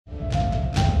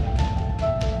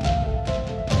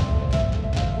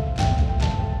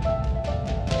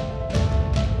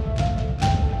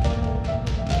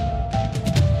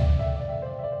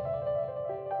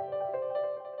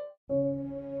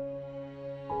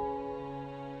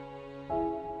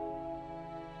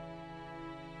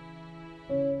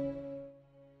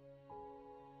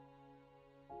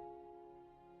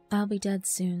I'll be dead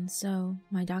soon, so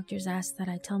my doctors asked that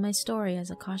I tell my story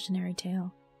as a cautionary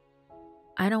tale.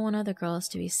 I don't want other girls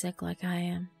to be sick like I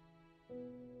am.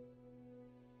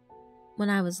 When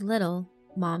I was little,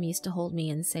 Mom used to hold me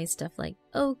and say stuff like,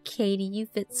 "Oh, Katie, you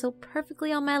fit so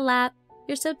perfectly on my lap.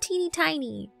 You're so teeny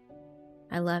tiny."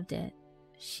 I loved it.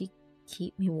 She'd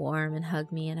keep me warm and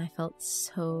hug me, and I felt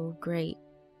so great.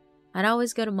 I'd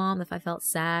always go to Mom if I felt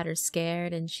sad or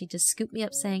scared, and she'd just scoop me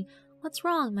up saying, "What's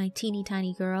wrong, my teeny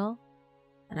tiny girl?"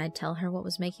 And I'd tell her what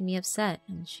was making me upset,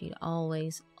 and she'd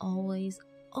always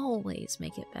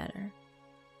make it better.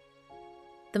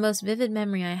 The most vivid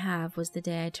memory I have was the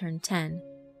day I turned 10.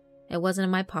 It wasn't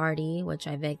at my party, which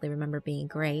I vaguely remember being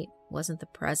great, wasn't the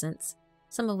presents,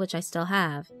 some of which I still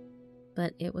have,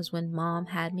 but it was when Mom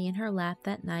had me in her lap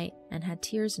that night and had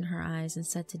tears in her eyes and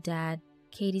said to Dad,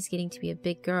 "Katie's getting to be a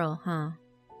big girl, huh?"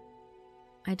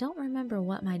 I don't remember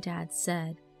what my dad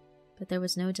said, but there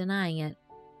was no denying it.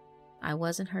 I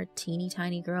wasn't her teeny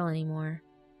tiny girl anymore.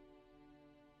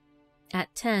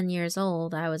 At 10 years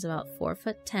old, I was about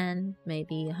 4'10",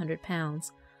 maybe 100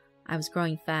 pounds. I was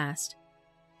growing fast.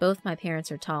 Both my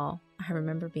parents are tall. I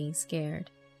remember being scared.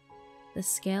 The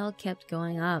scale kept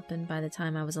going up, and by the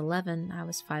time I was 11, I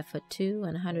was 5'2"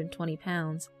 and 120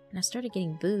 pounds, and I started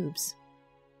getting boobs.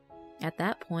 At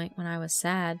that point, when I was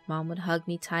sad, Mom would hug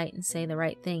me tight and say the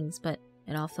right things, but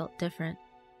it all felt different.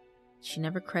 She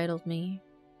never cradled me.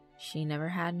 She never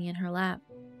had me in her lap.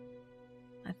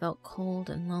 I felt cold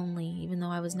and lonely, even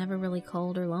though I was never really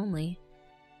cold or lonely.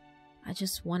 I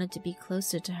just wanted to be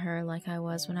closer to her like I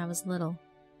was when I was little.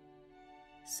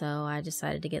 So I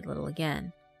decided to get little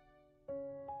again.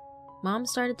 Mom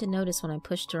started to notice when I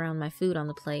pushed around my food on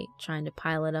the plate, trying to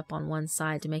pile it up on one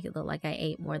side to make it look like I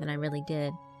ate more than I really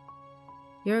did.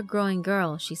 "You're a growing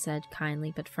girl," she said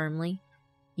kindly but firmly.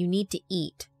 "You need to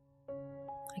eat."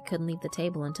 I couldn't leave the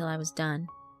table until I was done.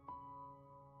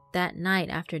 That night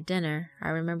after dinner, I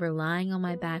remember lying on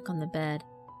my back on the bed,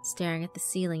 staring at the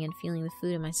ceiling and feeling the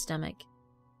food in my stomach.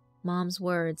 Mom's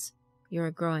words, "You're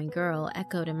a growing girl,"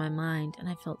 echoed in my mind, and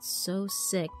I felt so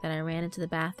sick that I ran into the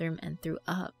bathroom and threw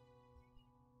up.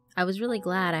 I was really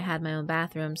glad I had my own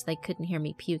bathroom so they couldn't hear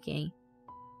me puking.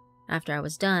 After I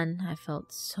was done, I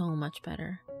felt so much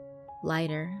better,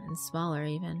 lighter and smaller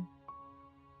even.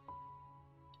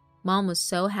 Mom was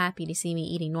so happy to see me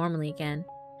eating normally again.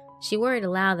 She worried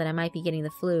aloud that I might be getting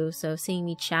the flu, so seeing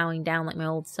me chowing down like my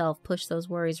old self pushed those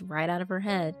worries right out of her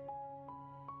head.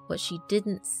 What she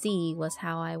didn't see was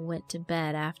how I went to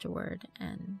bed afterward,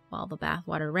 and while the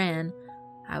bathwater ran,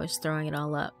 I was throwing it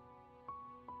all up.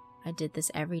 I did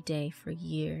this every day for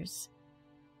years.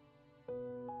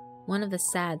 One of the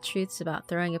sad truths about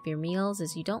throwing up your meals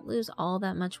is you don't lose all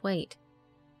that much weight.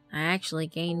 I actually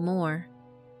gained more.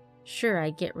 Sure,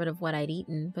 I'd get rid of what I'd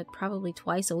eaten, but probably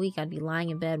twice a week I'd be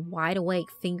lying in bed wide awake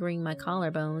fingering my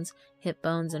collarbones, hip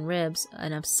bones, and ribs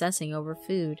and obsessing over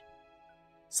food.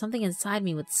 Something inside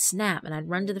me would snap and I'd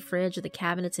run to the fridge or the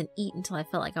cabinets and eat until I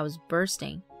felt like I was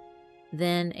bursting.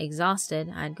 Then, exhausted,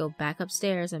 I'd go back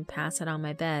upstairs and pass out on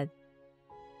my bed.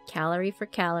 Calorie for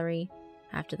calorie,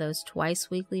 after those twice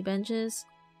weekly binges,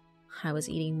 I was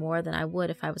eating more than I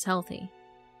would if I was healthy.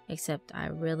 Except I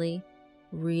really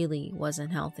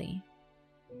wasn't healthy.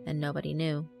 And nobody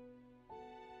knew.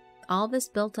 All this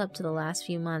built up to the last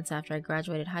few months after I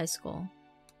graduated high school.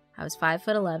 I was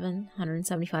 5'11",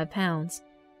 175 pounds,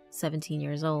 17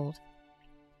 years old.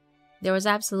 There was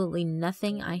absolutely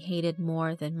nothing I hated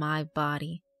more than my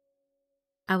body.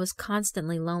 I was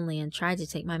constantly lonely and tried to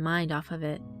take my mind off of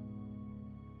it.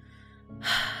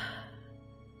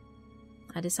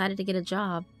 I decided to get a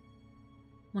job.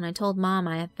 When I told Mom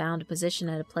I had found a position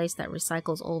at a place that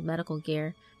recycles old medical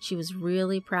gear, she was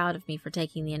really proud of me for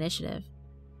taking the initiative.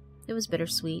 It was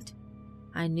bittersweet.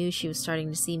 I knew she was starting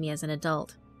to see me as an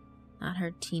adult, not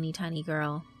her teeny tiny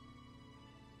girl.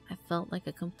 I felt like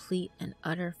a complete and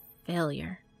utter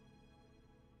failure.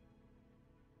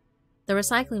 The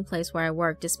recycling place where I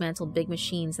worked dismantled big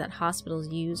machines that hospitals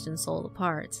used and sold the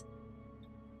parts.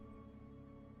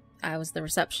 I was the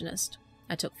receptionist.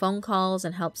 I took phone calls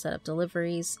and helped set up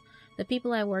deliveries. The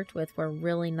people I worked with were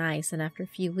really nice, and after a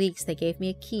few weeks they gave me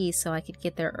a key so I could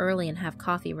get there early and have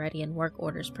coffee ready and work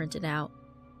orders printed out.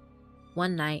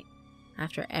 One night,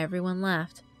 after everyone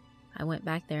left, I went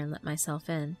back there and let myself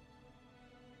in.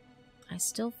 I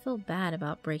still feel bad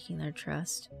about breaking their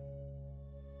trust.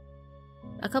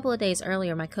 A couple of days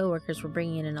earlier, my coworkers were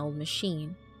bringing in an old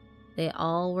machine. They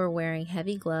all were wearing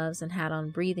heavy gloves and had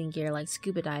on breathing gear like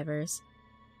scuba divers.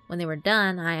 When they were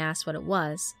done, I asked what it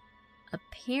was.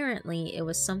 Apparently, it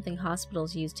was something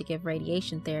hospitals use to give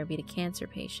radiation therapy to cancer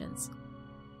patients.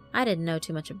 I didn't know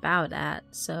too much about that,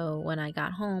 so when I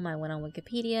got home, I went on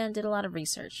Wikipedia and did a lot of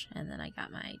research, and then I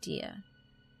got my idea.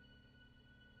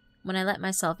 When I let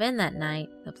myself in that night,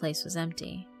 the place was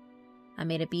empty. I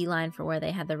made a beeline for where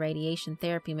they had the radiation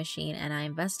therapy machine, and I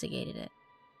investigated it.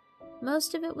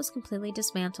 Most of it was completely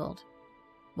dismantled.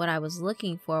 What I was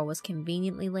looking for was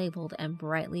conveniently labeled and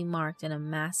brightly marked in a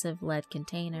massive lead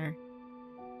container.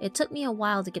 It took me a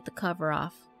while to get the cover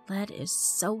off. Lead is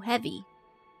so heavy.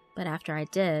 But after I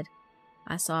did,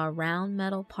 I saw a round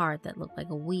metal part that looked like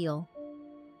a wheel.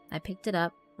 I picked it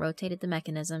up, rotated the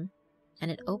mechanism,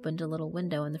 and it opened a little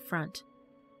window in the front.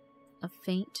 A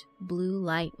faint blue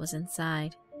light was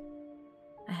inside.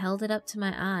 I held it up to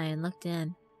my eye and looked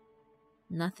in.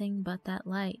 Nothing but that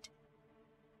light.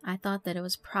 I thought that it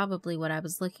was probably what I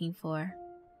was looking for.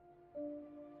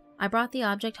 I brought the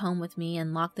object home with me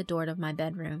and locked the door to my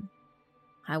bedroom.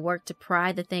 I worked to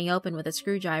pry the thing open with a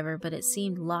screwdriver, but it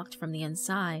seemed locked from the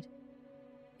inside.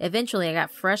 Eventually, I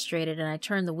got frustrated and I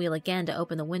turned the wheel again to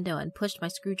open the window and pushed my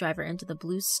screwdriver into the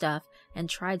blue stuff and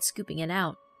tried scooping it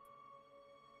out.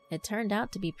 It turned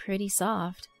out to be pretty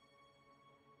soft.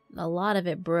 A lot of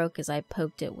it broke as I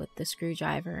poked it with the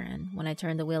screwdriver, and when I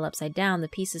turned the wheel upside down, the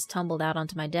pieces tumbled out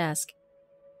onto my desk.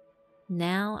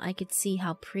 Now I could see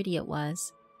how pretty it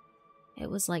was. It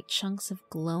was like chunks of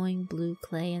glowing blue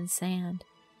clay and sand.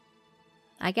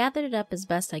 I gathered it up as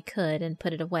best I could and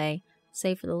put it away,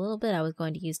 save for the little bit I was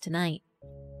going to use tonight.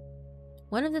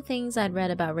 One of the things I'd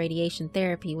read about radiation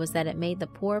therapy was that it made the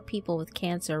poor people with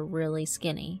cancer really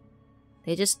skinny.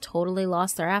 They just totally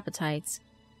lost their appetites.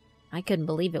 I couldn't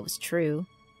believe it was true.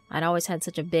 I'd always had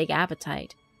such a big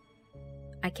appetite.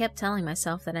 I kept telling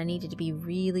myself that I needed to be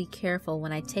really careful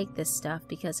when I take this stuff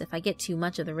because if I get too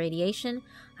much of the radiation,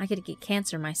 I could get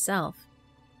cancer myself.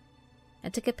 I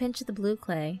took a pinch of the blue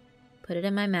clay, put it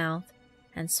in my mouth,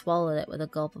 and swallowed it with a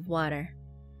gulp of water.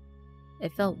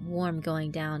 It felt warm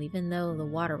going down even though the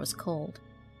water was cold.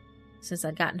 Since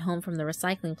I'd gotten home from the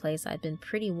recycling place, I'd been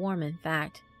pretty warm, in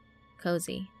fact.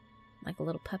 Cozy, like a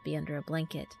little puppy under a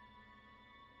blanket.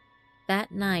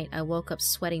 That night, I woke up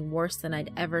sweating worse than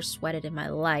I'd ever sweated in my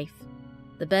life.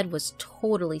 The bed was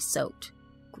totally soaked.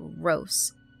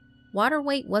 Gross. Water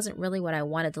weight wasn't really what I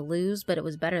wanted to lose, but it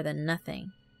was better than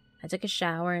nothing. I took a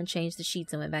shower and changed the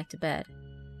sheets and went back to bed.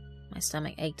 My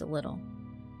stomach ached a little.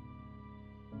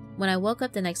 When I woke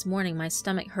up the next morning, my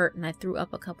stomach hurt and I threw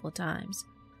up a couple of times,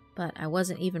 but I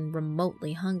wasn't even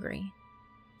remotely hungry.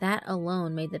 That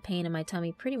alone made the pain in my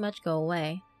tummy pretty much go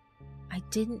away. I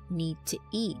didn't need to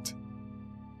eat.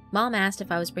 Mom asked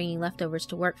if I was bringing leftovers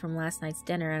to work from last night's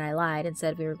dinner, and I lied and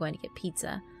said we were going to get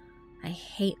pizza. I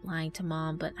hate lying to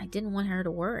Mom, but I didn't want her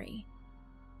to worry.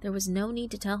 There was no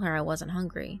need to tell her I wasn't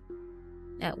hungry.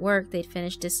 At work, they'd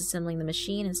finished disassembling the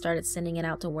machine and started sending it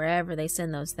out to wherever they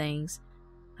send those things.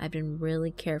 I've been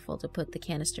really careful to put the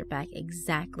canister back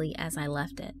exactly as I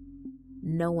left it.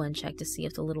 No one checked to see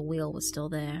if the little wheel was still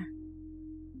there.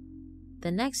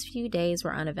 The next few days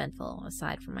were uneventful,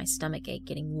 aside from my stomach ache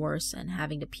getting worse and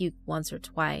having to puke once or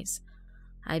twice.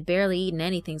 I'd barely eaten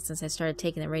anything since I started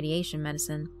taking the radiation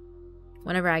medicine.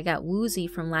 Whenever I got woozy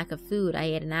from lack of food, I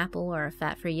ate an apple or a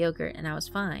fat-free yogurt and I was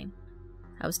fine.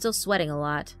 I was still sweating a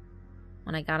lot.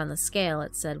 When I got on the scale,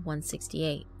 it said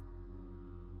 168.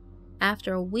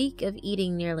 After a week of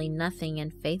eating nearly nothing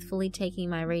and faithfully taking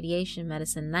my radiation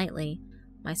medicine nightly,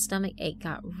 my stomach ache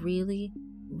got really,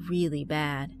 really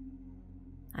bad.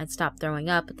 I'd stopped throwing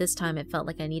up, but this time it felt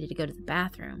like I needed to go to the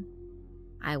bathroom.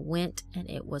 I went and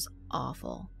it was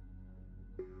awful.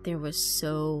 There was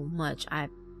so much. I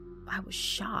was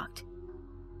shocked.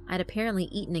 I'd apparently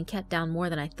eaten and kept down more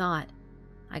than I thought.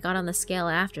 I got on the scale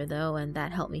after, though, and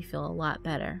that helped me feel a lot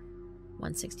better.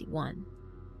 161.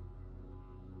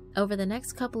 Over the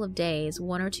next couple of days,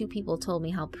 1 or 2 people told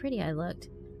me how pretty I looked.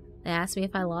 They asked me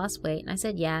if I lost weight, and I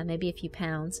said yeah, maybe a few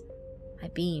pounds. I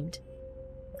beamed.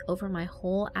 Over my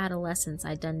whole adolescence,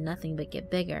 I'd done nothing but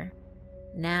get bigger.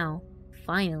 Now,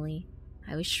 finally,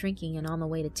 I was shrinking and on the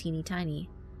way to teeny tiny.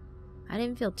 I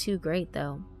didn't feel too great,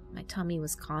 though. My tummy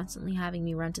was constantly having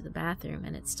me run to the bathroom,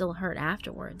 and it still hurt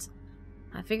afterwards.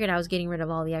 I figured I was getting rid of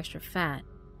all the extra fat.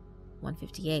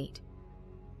 158.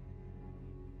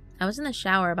 I was in the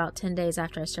shower about 10 days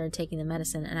after I started taking the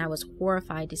medicine, and I was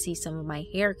horrified to see some of my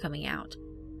hair coming out.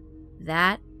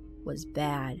 That was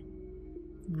bad.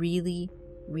 Really,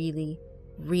 really,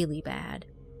 really bad.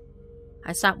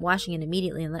 I stopped washing it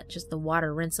immediately and let just the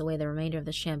water rinse away the remainder of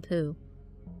the shampoo.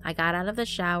 I got out of the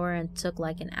shower and took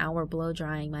like an hour blow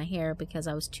drying my hair because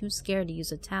I was too scared to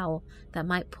use a towel that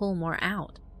might pull more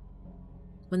out.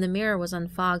 When the mirror was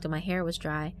unfogged and my hair was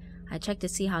dry, I checked to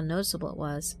see how noticeable it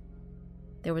was.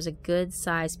 there was a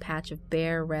good-sized patch of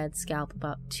bare red scalp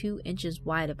about 2 inches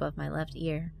wide above my left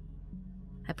ear.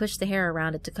 I pushed the hair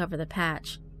around it to cover the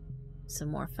patch. Some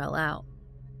more fell out.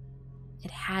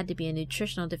 It had to be a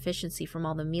nutritional deficiency from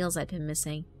all the meals I'd been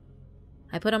missing.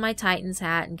 I put on my Titan's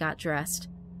hat and got dressed.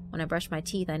 When I brushed my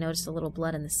teeth, I noticed a little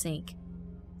blood in the sink.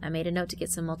 I made a note to get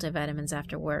some multivitamins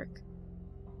after work.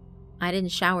 I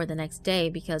didn't shower the next day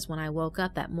because when I woke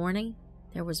up that morning,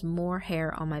 there was more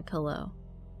hair on my pillow.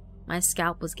 My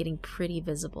scalp was getting pretty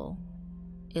visible.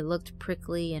 It looked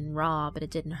prickly and raw, but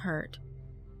it didn't hurt.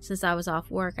 Since I was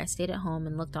off work, I stayed at home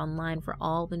and looked online for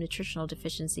all the nutritional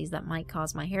deficiencies that might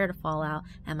cause my hair to fall out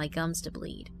and my gums to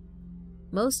bleed.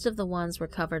 Most of the ones were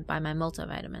covered by my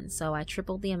multivitamins, so I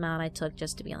tripled the amount I took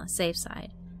just to be on the safe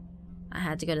side. I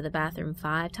had to go to the bathroom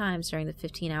 5 times during the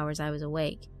 15 hours I was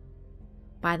awake.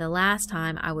 By the last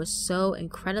time, I was so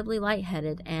incredibly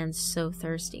lightheaded and so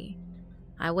thirsty.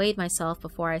 I weighed myself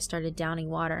before I started downing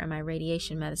water in my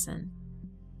radiation medicine.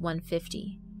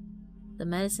 150. The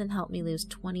medicine helped me lose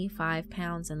 25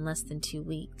 pounds in less than 2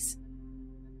 weeks.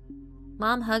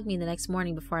 Mom hugged me the next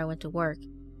morning before I went to work.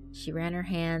 She ran her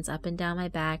hands up and down my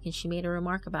back and she made a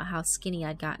remark about how skinny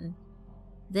I'd gotten.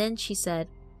 Then she said,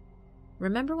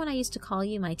 "Remember when I used to call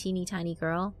you my teeny tiny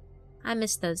girl? I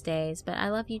miss those days, but I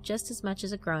love you just as much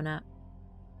as a grown-up."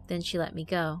 Then she let me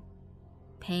go.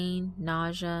 Pain,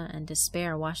 nausea, and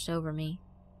despair washed over me.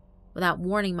 Without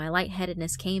warning, my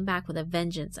lightheadedness came back with a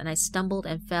vengeance, and I stumbled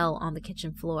and fell on the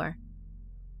kitchen floor.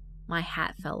 My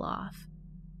hat fell off.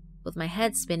 With my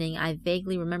head spinning, I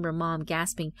vaguely remember Mom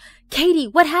gasping, "Katie,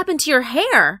 what happened to your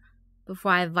hair?"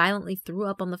 before I violently threw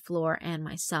up on the floor and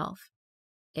myself.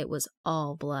 It was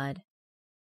all blood.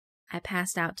 I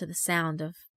passed out to the sound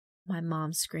of my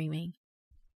mom screaming.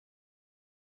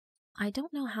 I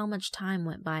don't know how much time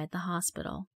went by at the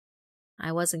hospital.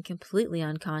 I wasn't completely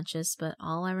unconscious, but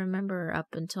all I remember up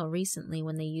until recently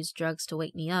when they used drugs to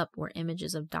wake me up were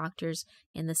images of doctors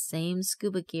in the same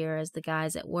scuba gear as the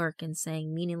guys at work and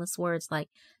saying meaningless words like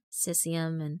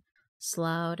cesium and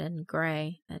sloughed and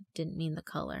gray that didn't mean the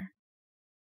color.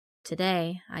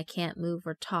 Today, I can't move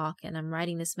or talk, and I'm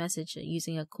writing this message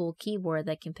using a cool keyboard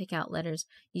that can pick out letters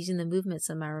using the movements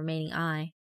of my remaining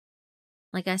eye.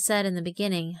 Like I said in the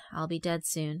beginning, I'll be dead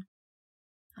soon.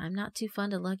 I'm not too fun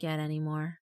to look at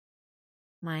anymore.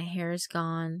 My hair's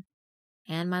gone,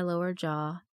 and my lower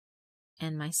jaw,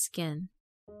 and my skin.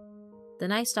 The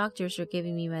nice doctors are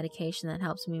giving me medication that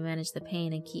helps me manage the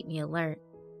pain and keep me alert.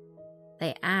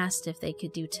 They asked if they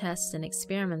could do tests and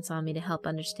experiments on me to help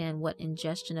understand what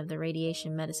ingestion of the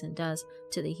radiation medicine does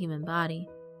to the human body.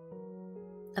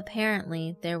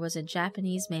 Apparently, there was a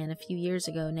Japanese man a few years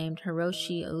ago named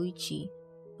Hiroshi Oichi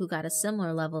who got a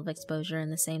similar level of exposure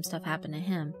and the same stuff happened to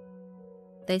him.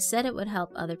 They said it would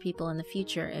help other people in the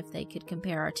future if they could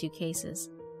compare our 2 cases.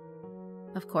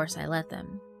 Of course, I let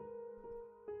them.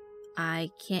 I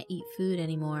can't eat food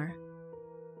anymore.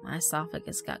 My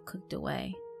esophagus got cooked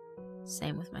away.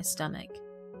 Same with my stomach.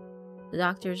 The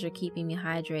doctors are keeping me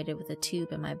hydrated with a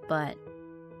tube in my butt.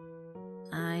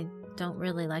 I don't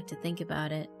really like to think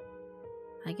about it.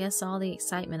 I guess all the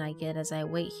excitement I get as I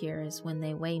wait here is when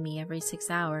they weigh me every 6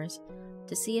 hours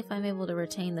to see if I'm able to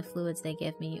retain the fluids they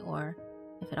give me or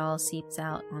if it all seeps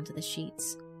out onto the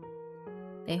sheets.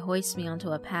 They hoist me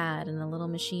onto a pad and a little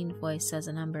machine voice says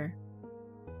a number.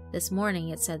 This morning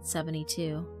it said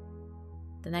 72.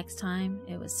 The next time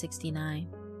it was 69.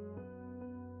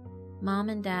 Mom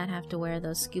and Dad have to wear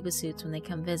those scuba suits when they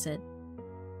come visit.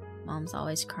 Mom's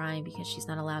always crying because she's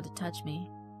not allowed to touch me.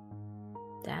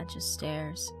 Dad just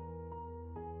stares.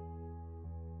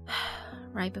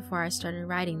 Right before I started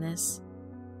writing this,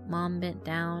 Mom bent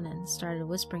down and started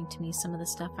whispering to me some of the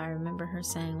stuff I remember her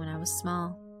saying when I was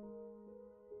small.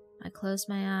 I closed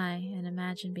my eye and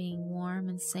imagined being warm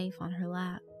and safe on her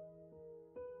lap.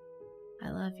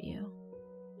 "I love you,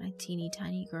 my teeny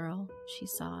tiny girl," she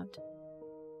sobbed.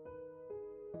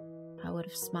 I would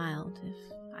have smiled if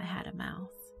I had a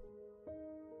mouth.